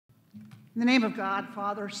In the name of God,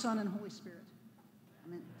 Father, Son, and Holy Spirit.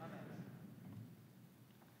 Amen.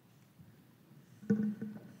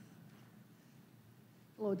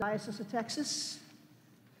 Hello, Diocese of Texas.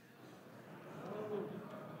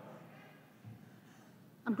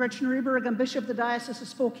 I'm Gretchen Rehberg. I'm Bishop of the Diocese of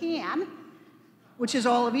Spokane, which is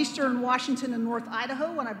all of eastern Washington and North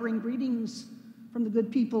Idaho, and I bring greetings from the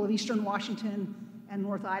good people of eastern Washington and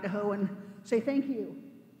North Idaho and say thank you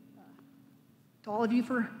to all of you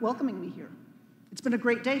for welcoming me here. It's been a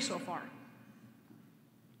great day so far.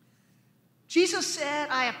 Jesus said,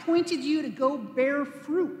 I appointed you to go bear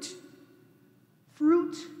fruit,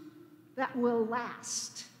 fruit that will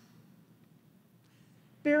last.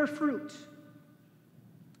 Bear fruit.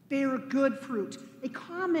 Bear good fruit, a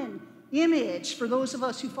common image for those of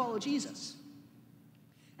us who follow Jesus.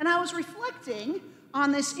 And I was reflecting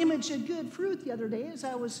on this image of good fruit the other day as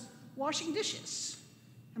I was washing dishes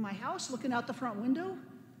in my house, looking out the front window,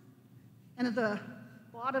 and at the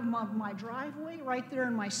bottom of my driveway, right there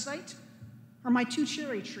in my sight, are my two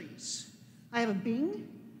cherry trees. I have a Bing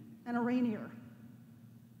and a Rainier.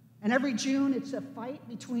 And every June, it's a fight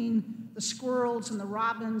between the squirrels and the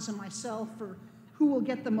robins and myself for who will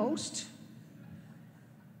get the most.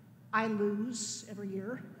 I lose every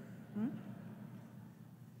year.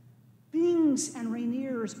 Bings and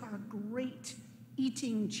Rainiers are great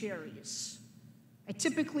eating cherries. I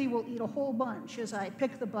typically will eat a whole bunch as I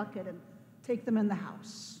pick the bucket and take them in the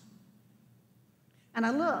house. And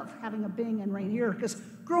I love having a Bing and Rainier because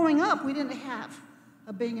growing up, we didn't have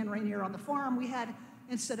a Bing and Rainier on the farm. We had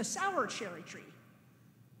instead a sour cherry tree.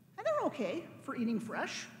 And they're okay for eating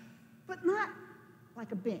fresh, but not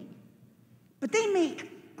like a Bing. But they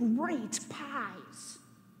make great pies.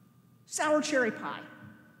 Sour cherry pie.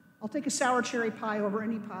 I'll take a sour cherry pie over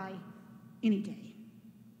any pie any day.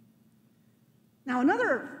 Now,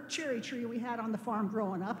 another cherry tree we had on the farm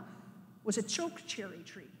growing up was a choke cherry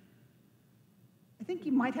tree. I think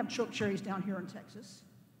you might have choke cherries down here in Texas.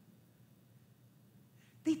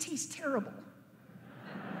 They taste terrible.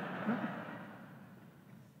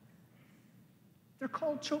 They're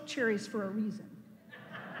called choke cherries for a reason.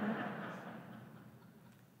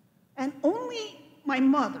 And only my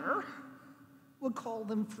mother would call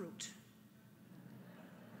them fruit.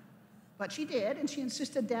 But she did, and she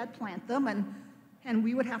insisted Dad plant them, and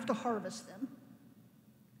we would have to harvest them.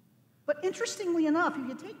 But interestingly enough, if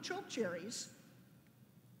you take choke cherries,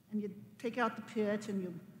 and you take out the pit, and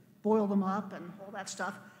you boil them up, and all that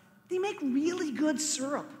stuff, they make really good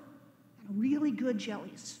syrup and really good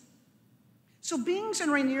jellies. So Bings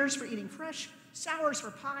and Rainiers for eating fresh, sours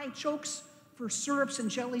for pie, chokes for syrups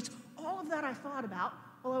and jellies, all of that I thought about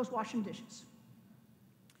while I was washing dishes.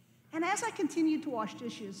 And as I continued to wash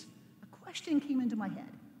dishes, a question came into my head.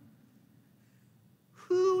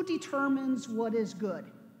 Who determines what is good?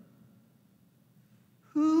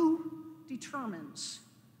 Who determines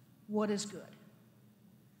what is good?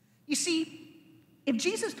 You see, if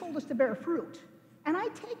Jesus told us to bear fruit, and I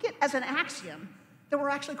take it as an axiom that we're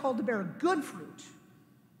actually called to bear good fruit,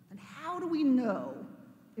 then how do we know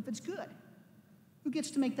if it's good? Who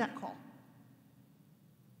gets to make that call?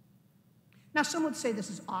 Now, some would say this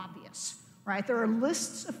is obvious, right? There are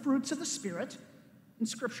lists of fruits of the Spirit in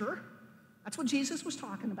Scripture. That's what Jesus was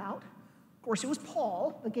talking about. Of course, it was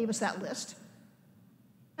Paul that gave us that list.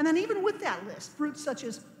 And then even with that list, fruits such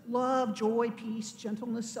as love, joy, peace,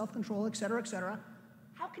 gentleness, self-control, etc.,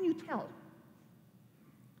 how can you tell?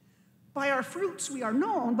 By our fruits we are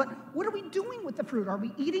known, but what are we doing with the fruit? Are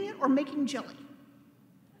we eating it or making jelly?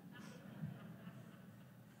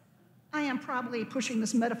 I am probably pushing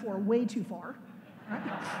this metaphor way too far, right?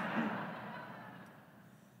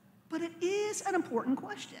 But it is an important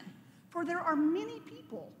question, for there are many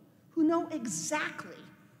people who know exactly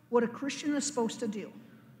what a Christian is supposed to do,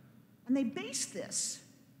 and they base this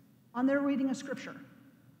on their reading of Scripture.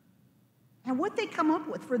 And what they come up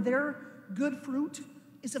with for their good fruit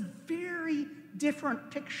is a very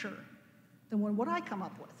different picture than what I come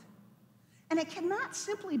up with. And it cannot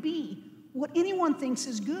simply be what anyone thinks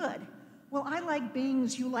is good. Well, I like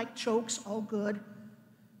Bings, you like chokes, all good.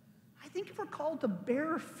 I think if we're called to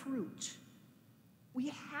bear fruit,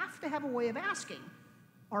 we have to have a way of asking,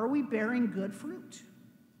 are we bearing good fruit?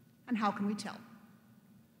 And how can we tell?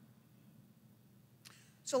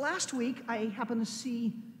 So last week, I happened to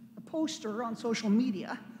see a poster on social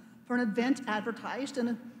media for an event advertised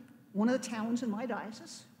in one of the towns in my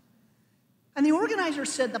diocese. And the organizer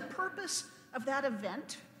said the purpose of that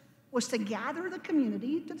event was to gather the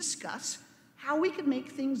community to discuss how we could make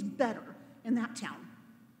things better in that town.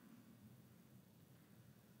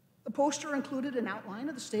 The poster included an outline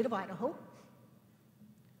of the state of Idaho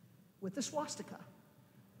with the swastika.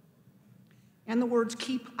 and the words,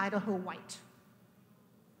 "Keep Idaho white."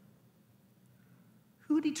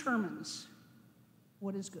 Who determines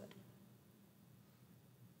what is good?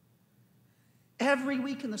 Every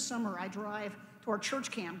week in the summer, I drive to our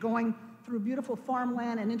church camp, going through beautiful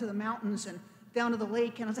farmland and into the mountains and down to the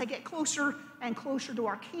lake. And as I get closer and closer to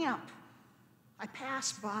our camp, I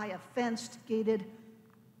pass by a fenced, gated,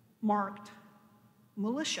 marked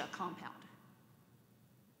militia compound.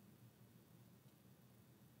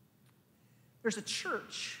 There's a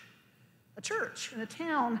church in a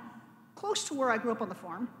town close to where I grew up on the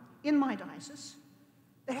farm, in my diocese,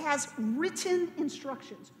 that has written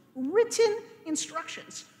instructions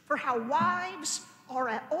for how wives are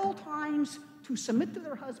at all times to submit to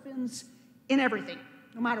their husbands in everything,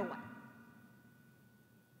 no matter what.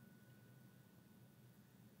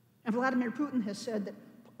 And Vladimir Putin has said that,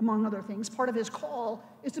 among other things, part of his call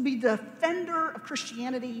is to be the defender of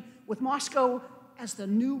Christianity, with Moscow as the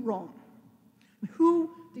new Rome. Who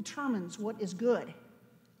determines what is good?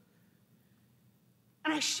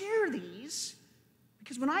 And I share these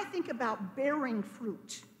because when I think about bearing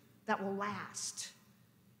fruit that will last,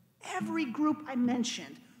 every group I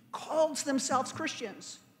mentioned calls themselves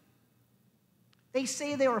Christians. They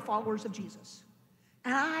say they are followers of Jesus.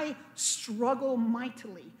 And I struggle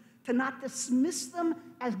mightily to not dismiss them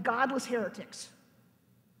as godless heretics.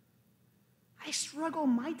 I struggle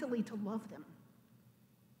mightily to love them,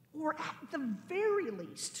 or at the very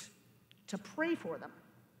least, to pray for them.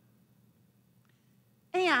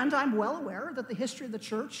 And I'm well aware that the history of the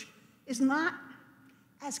church is not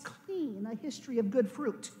as clean a history of good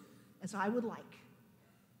fruit as I would like.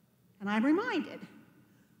 And I'm reminded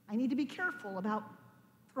I need to be careful about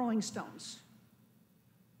throwing stones.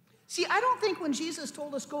 See, I don't think when Jesus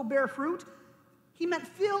told us go bear fruit, he meant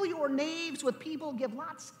fill your naves with people, give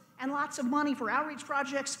lots and lots of money for outreach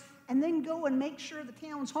projects, and then go and make sure the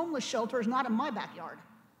town's homeless shelter is not in my backyard.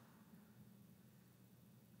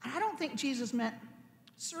 And I don't think Jesus meant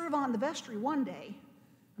serve on the vestry one day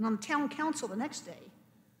and on the town council the next day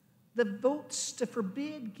the votes to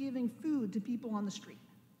forbid giving food to people on the street.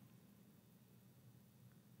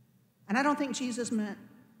 And I don't think Jesus meant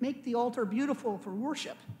make the altar beautiful for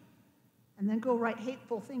worship and then go write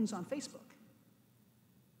hateful things on Facebook.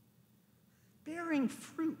 Bearing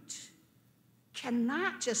fruit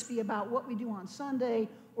cannot just be about what we do on Sunday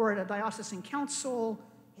or at a diocesan council.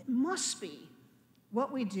 It must be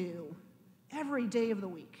what we do every day of the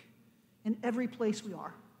week in every place we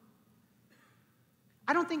are.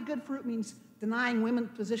 I don't think good fruit means denying women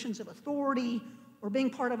positions of authority or being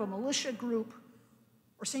part of a militia group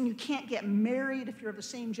or saying you can't get married if you're of the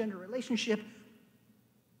same gender relationship,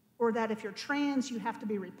 or that if you're trans, you have to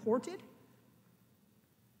be reported.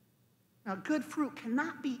 Now, good fruit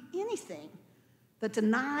cannot be anything that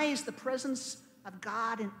denies the presence of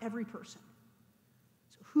God in every person.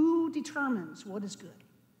 So who determines what is good?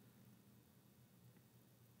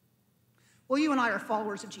 Well, you and I are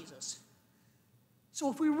followers of Jesus.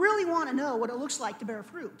 So if we really want to know what it looks like to bear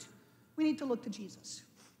fruit, we need to look to Jesus.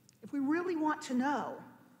 If we really want to know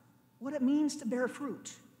what it means to bear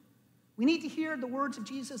fruit, we need to hear the words of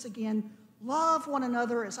Jesus again, love one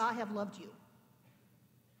another as I have loved you.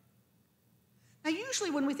 Now, usually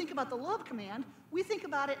when we think about the love command, we think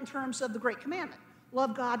about it in terms of the great commandment.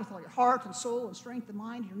 Love God with all your heart and soul and strength and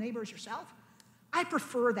mind, your neighbor as yourself. I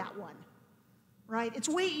prefer that one, right? It's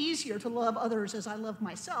way easier to love others as I love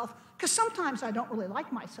myself, because sometimes I don't really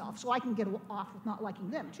like myself, so I can get off with not liking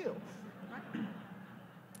them too.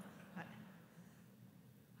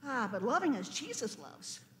 Right? But loving as Jesus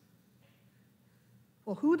loves.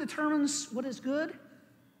 Well, who determines what is good?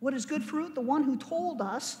 What is good fruit? The one who told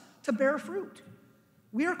us to bear fruit.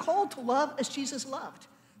 We are called to love as Jesus loved,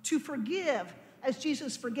 to forgive as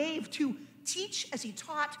Jesus forgave, to teach as he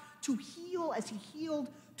taught, to heal as he healed,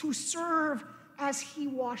 to serve as he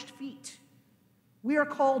washed feet. We are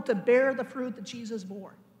called to bear the fruit that Jesus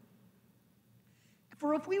bore.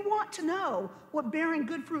 For if we want to know what bearing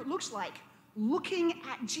good fruit looks like, looking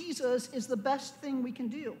at Jesus is the best thing we can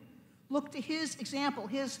do. Look to his example,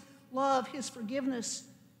 his love, his forgiveness,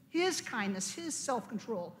 his kindness, his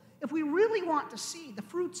self-control. If we really want to see the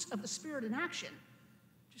fruits of the Spirit in action,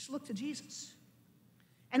 just look to Jesus.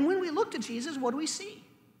 And when we look to Jesus, what do we see?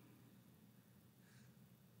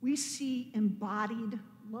 We see embodied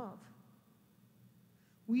love.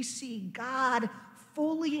 We see God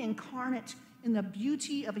fully incarnate in the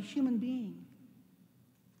beauty of a human being.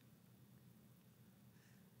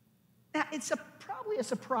 Now, it's probably a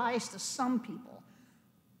surprise to some people,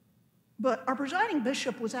 but our presiding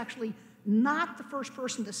bishop was actually not the first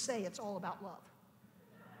person to say it's all about love.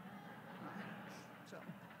 So,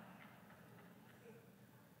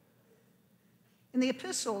 In the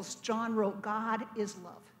epistles, John wrote, God is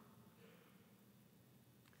love.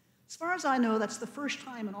 As far as I know, that's the first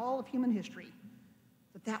time in all of human history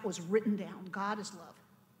that was written down. God is love.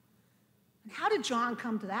 And how did John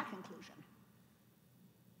come to that conclusion?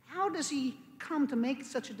 How does he come to make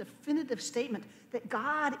such a definitive statement that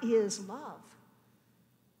God is love?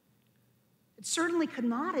 It certainly could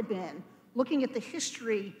not have been looking at the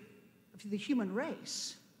history of the human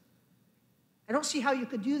race. I don't see how you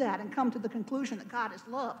could do that and come to the conclusion that God is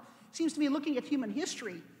love. It seems to me, looking at human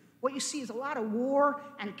history, what you see is a lot of war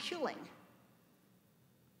and killing.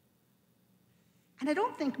 And I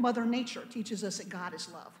don't think Mother Nature teaches us that God is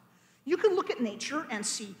love. You can look at nature and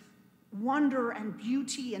see wonder and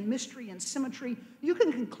beauty and mystery and symmetry. You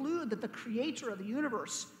can conclude that the creator of the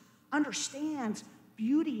universe understands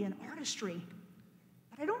beauty and artistry.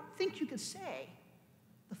 But I don't think you could say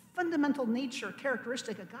the fundamental nature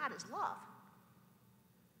characteristic of God is love.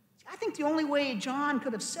 I think the only way John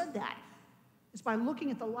could have said that is by looking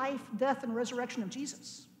at the life, death, and resurrection of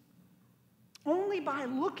Jesus. Only by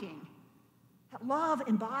looking at love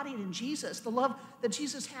embodied in Jesus, the love that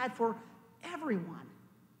Jesus had for everyone,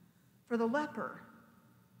 for the leper,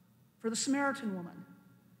 for the Samaritan woman,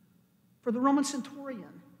 for the Roman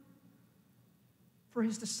centurion, for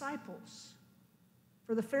his disciples,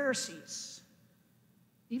 for the Pharisees,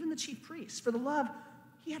 even the chief priests, for the love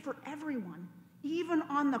he had for everyone, even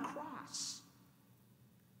on the cross.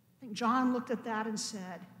 I think John looked at that and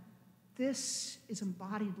said, this is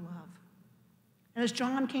embodied love. And as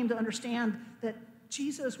John came to understand that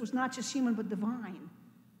Jesus was not just human but divine,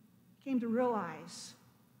 he came to realize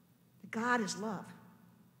that God is love.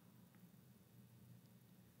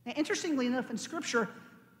 Now, interestingly enough, in Scripture,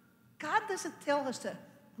 God doesn't tell us to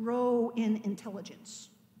grow in intelligence.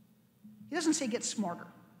 He doesn't say get smarter.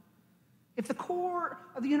 If the core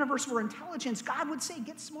of the universe were intelligence, God would say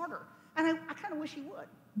get smarter. And I kind of wish he would.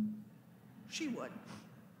 She would.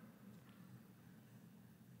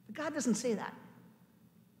 But God doesn't say that.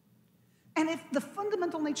 And if the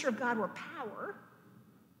fundamental nature of God were power,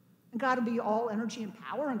 and God would be all energy and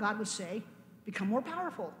power, and God would say, become more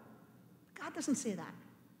powerful. God doesn't say that.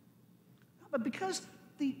 No, but because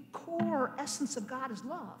the core essence of God is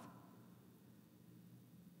love,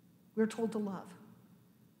 we're told to love.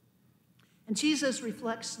 And Jesus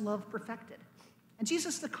reflects love perfected. And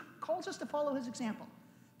Jesus calls us to follow his example,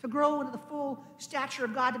 to grow into the full stature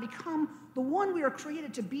of God, to become the one we are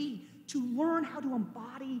created to be, to learn how to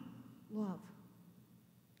embody love.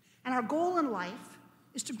 And our goal in life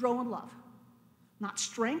is to grow in love. Not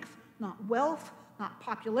strength, not wealth, not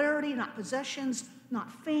popularity, not possessions,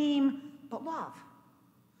 not fame, but love.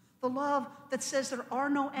 The love that says there are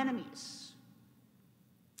no enemies.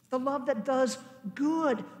 The love that does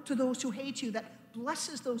good to those who hate you, that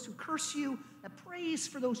blesses those who curse you, that prays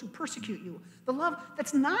for those who persecute you. The love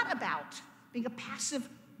that's not about being a passive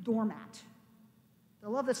doormat. The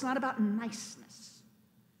love that's not about niceness.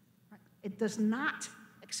 It does not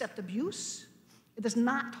accept abuse. It does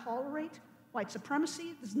not tolerate white supremacy.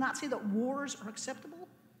 It does not say that wars are acceptable.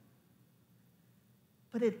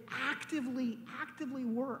 But it actively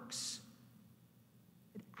works.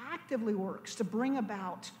 It actively works to bring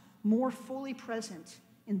about more fully present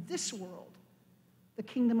in this world the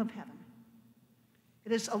kingdom of heaven.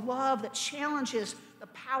 It is a love that challenges the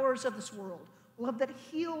powers of this world, a love that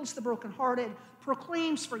heals the brokenhearted,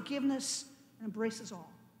 proclaims forgiveness, and embraces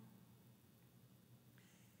all.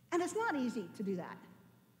 And it's not easy to do that.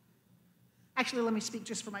 Actually, let me speak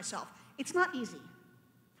just for myself. It's not easy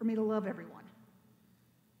for me to love everyone.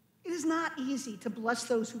 It is not easy to bless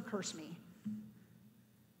those who curse me.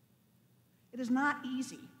 It is not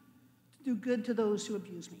easy to do good to those who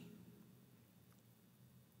abuse me.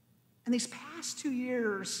 And these past 2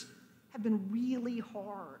 years have been really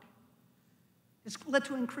hard. It's led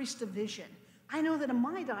to increased division. I know that in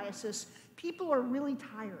my diocese, people are really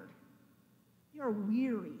tired. They are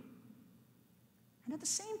weary. And at the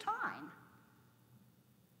same time,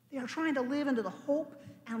 they are trying to live into the hope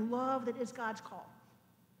and love that is God's call.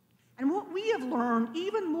 And what we have learned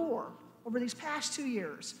even more over these past 2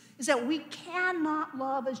 years is that we cannot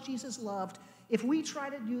love as Jesus loved if we try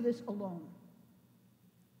to do this alone.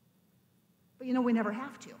 But you know, we never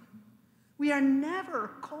have to. We are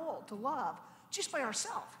never called to love just by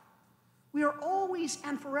ourselves. We are always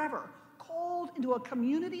and forever called into a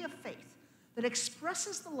community of faith that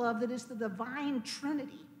expresses the love that is the divine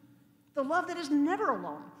Trinity, the love that is never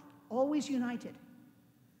alone, always united.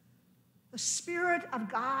 The Spirit of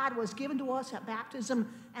God was given to us at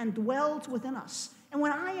baptism and dwells within us. And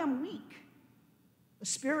when I am weak, the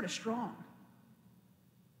Spirit is strong.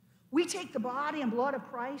 We take the body and blood of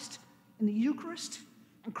Christ in the Eucharist,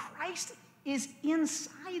 and Christ is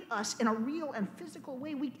inside us in a real and physical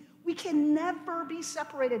way. We can never be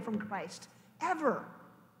separated from Christ, ever.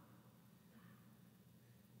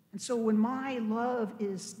 And so when my love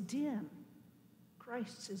is dim,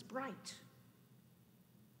 Christ's is bright.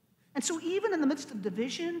 And so even in the midst of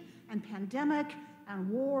division and pandemic and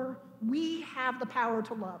war, we have the power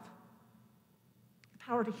to love, the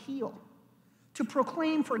power to heal, to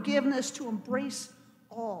proclaim forgiveness, to embrace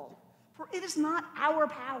all. For it is not our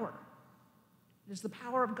power. It is the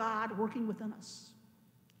power of God working within us.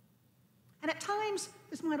 And at times,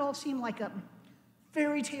 this might all seem like a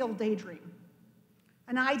fairy tale daydream,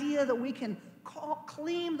 an idea that we can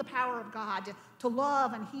claim the power of God to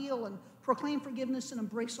love and heal and proclaim forgiveness and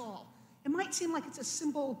embrace all. It might seem like it's a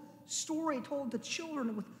simple story told to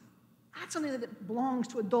children with not something that belongs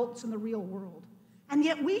to adults in the real world. And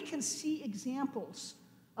yet we can see examples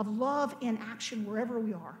of love in action wherever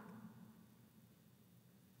we are.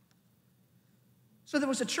 So there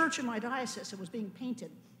was a church in my diocese that was being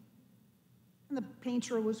painted. And the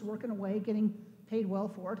painter was working away, getting paid well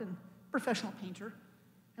for it, and professional painter.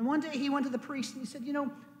 And one day he went to the priest and he said,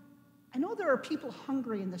 I know there are people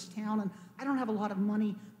hungry in this town, and I don't have a lot of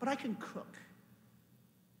money, but I can cook.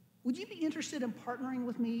 Would you be interested in partnering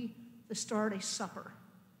with me to start a supper?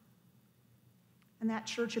 And that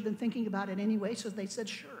church had been thinking about it anyway, so they said,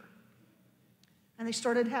 sure. And they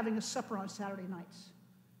started having a supper on Saturday nights.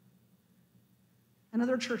 And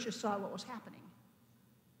other churches saw what was happening.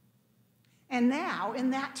 And now,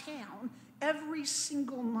 in that town, every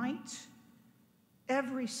single night,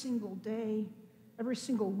 every single day, every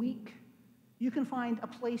single week, you can find a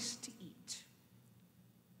place to eat.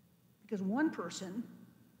 Because one person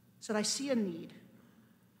said, I see a need.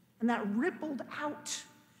 And that rippled out.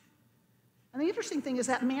 And the interesting thing is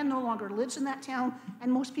that man no longer lives in that town,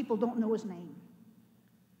 and most people don't know his name.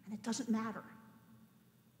 And it doesn't matter.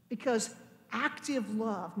 Because active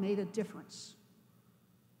love made a difference.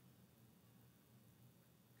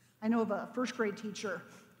 I know of a first grade teacher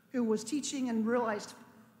who was teaching and realized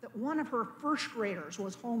that one of her first graders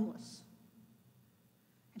was homeless.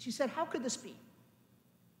 And she said, how could this be?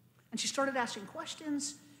 And she started asking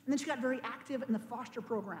questions, and then she got very active in the foster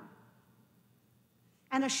program.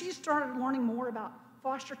 And as she started learning more about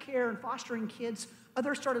foster care and fostering kids,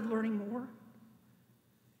 others started learning more.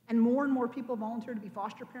 And more people volunteered to be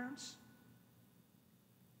foster parents.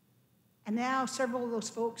 And now several of those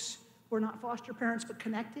folks who are not foster parents but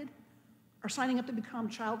connected are signing up to become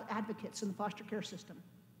child advocates in the foster care system.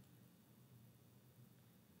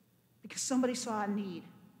 Because somebody saw a need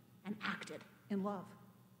and acted in love.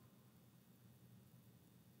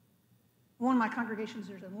 One of my congregations,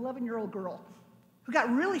 there's an 11-year-old girl who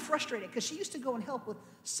got really frustrated because she used to go and help with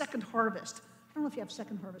Second Harvest. I don't know if you have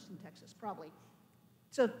Second Harvest in Texas, probably.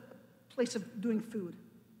 It's a place of doing food.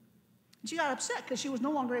 And she got upset because she was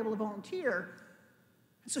no longer able to volunteer.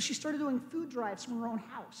 And so she started doing food drives from her own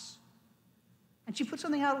house. And she put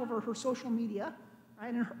something out over her social media,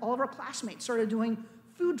 right? And all of her classmates started doing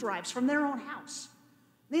food drives from their own house.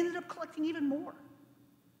 They ended up collecting even more.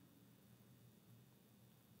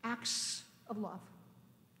 Acts of love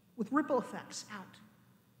with ripple effects out.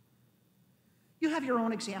 You have your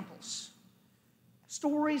own examples.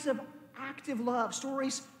 Stories of active love,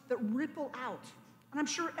 stories that ripple out. And I'm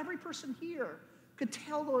sure every person here could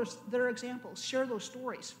tell their examples, share those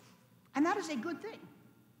stories. And that is a good thing.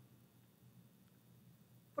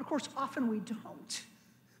 But of course, often we don't,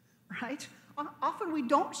 right? Often we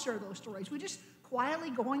don't share those stories. We're just quietly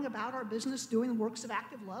going about our business, doing works of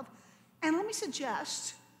active love. And let me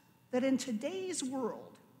suggest that in today's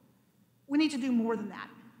world, we need to do more than that.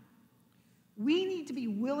 We need to be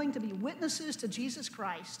willing to be witnesses to Jesus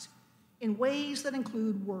Christ in ways that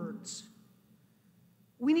include words.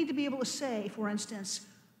 We need to be able to say, for instance,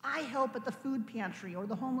 I help at the food pantry or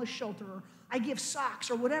the homeless shelter, or I give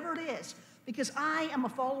socks or whatever it is, because I am a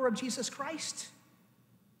follower of Jesus Christ.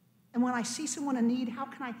 And when I see someone in need, how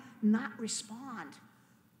can I not respond?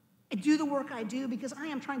 I do the work I do because I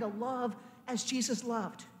am trying to love as Jesus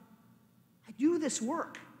loved. I do this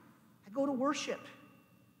work. I go to worship.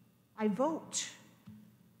 I vote.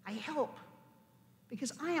 I help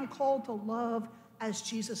because I am called to love as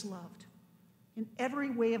Jesus loved in every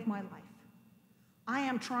way of my life. I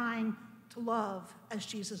am trying to love as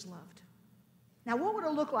Jesus loved. Now, what would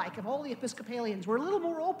it look like if all the Episcopalians were a little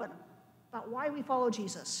more open about why we follow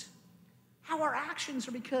Jesus? How our actions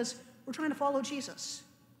are because we're trying to follow Jesus.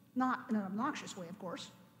 Not in an obnoxious way, of course,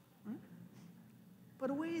 right? But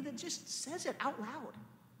a way that just says it out loud.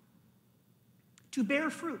 To bear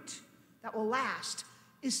fruit that will last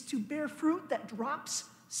is to bear fruit that drops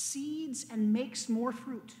seeds and makes more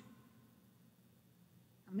fruit.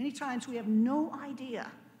 Many times we have no idea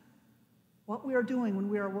what we are doing when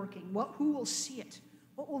we are working, who will see it,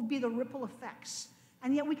 what will be the ripple effects.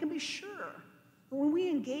 And yet we can be sure that when we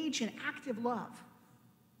engage in active love,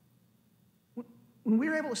 when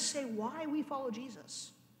we're able to say why we follow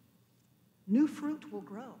Jesus, new fruit will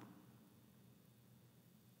grow.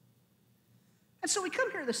 And so we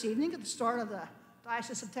come here this evening at the start of the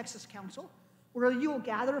Diocese of Texas Council, where you will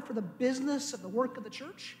gather for the business of the work of the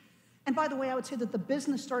church. And by the way, I would say that the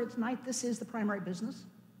business started tonight. This is the primary business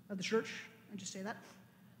of the church. I just say that.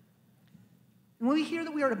 And when we hear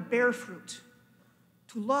that we are to bear fruit,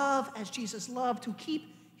 to love as Jesus loved, to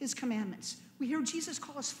keep his commandments, we hear Jesus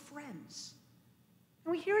call us friends.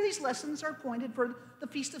 And we hear these lessons are appointed for the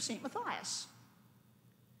Feast of St. Matthias.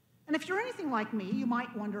 And if you're anything like me, you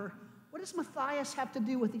might wonder, what does Matthias have to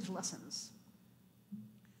do with these lessons?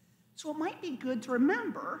 So it might be good to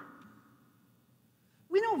remember,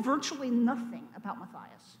 we know virtually nothing about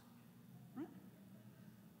Matthias. Right?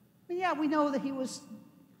 I mean, yeah, we know that he was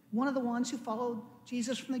one of the ones who followed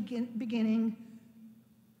Jesus from the beginning,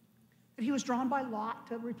 that he was drawn by Lot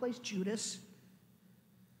to replace Judas.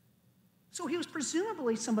 So he was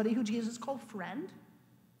presumably somebody who Jesus called friend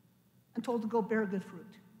and told to go bear good fruit.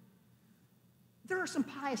 There are some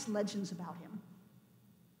pious legends about him.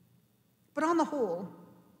 But on the whole,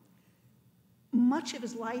 much of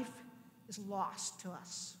his life is lost to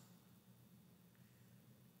us.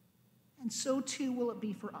 And so too will it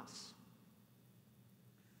be for us.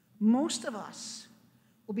 Most of us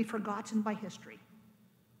will be forgotten by history.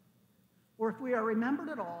 Or if we are remembered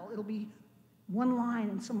at all, it'll be one line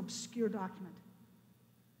in some obscure document.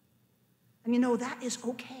 And you know, that is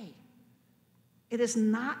okay. It is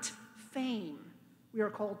not fame we are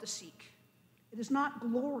called to seek. It is not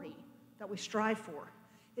glory that we strive for.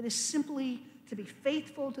 It is simply to be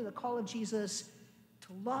faithful to the call of Jesus,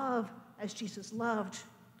 to love as Jesus loved,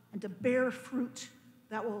 and to bear fruit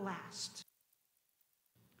that will last.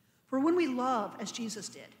 For when we love as Jesus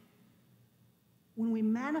did, when we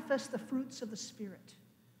manifest the fruits of the Spirit,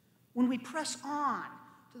 when we press on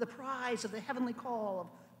to the prize of the heavenly call of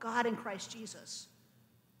God in Christ Jesus,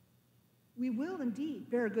 we will indeed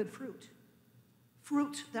bear good fruit,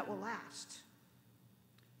 fruit that will last,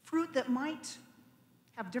 fruit that might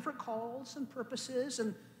have different calls and purposes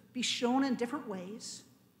and be shown in different ways,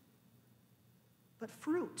 but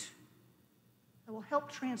fruit that will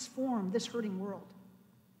help transform this hurting world.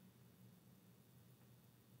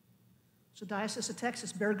 So, Diocese of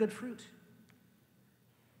Texas, bear good fruit.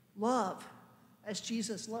 Love as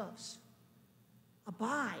Jesus loves.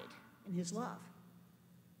 Abide in his love.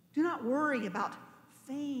 Do not worry about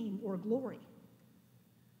fame or glory,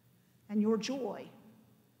 and your joy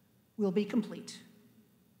will be complete.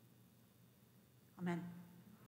 Amen.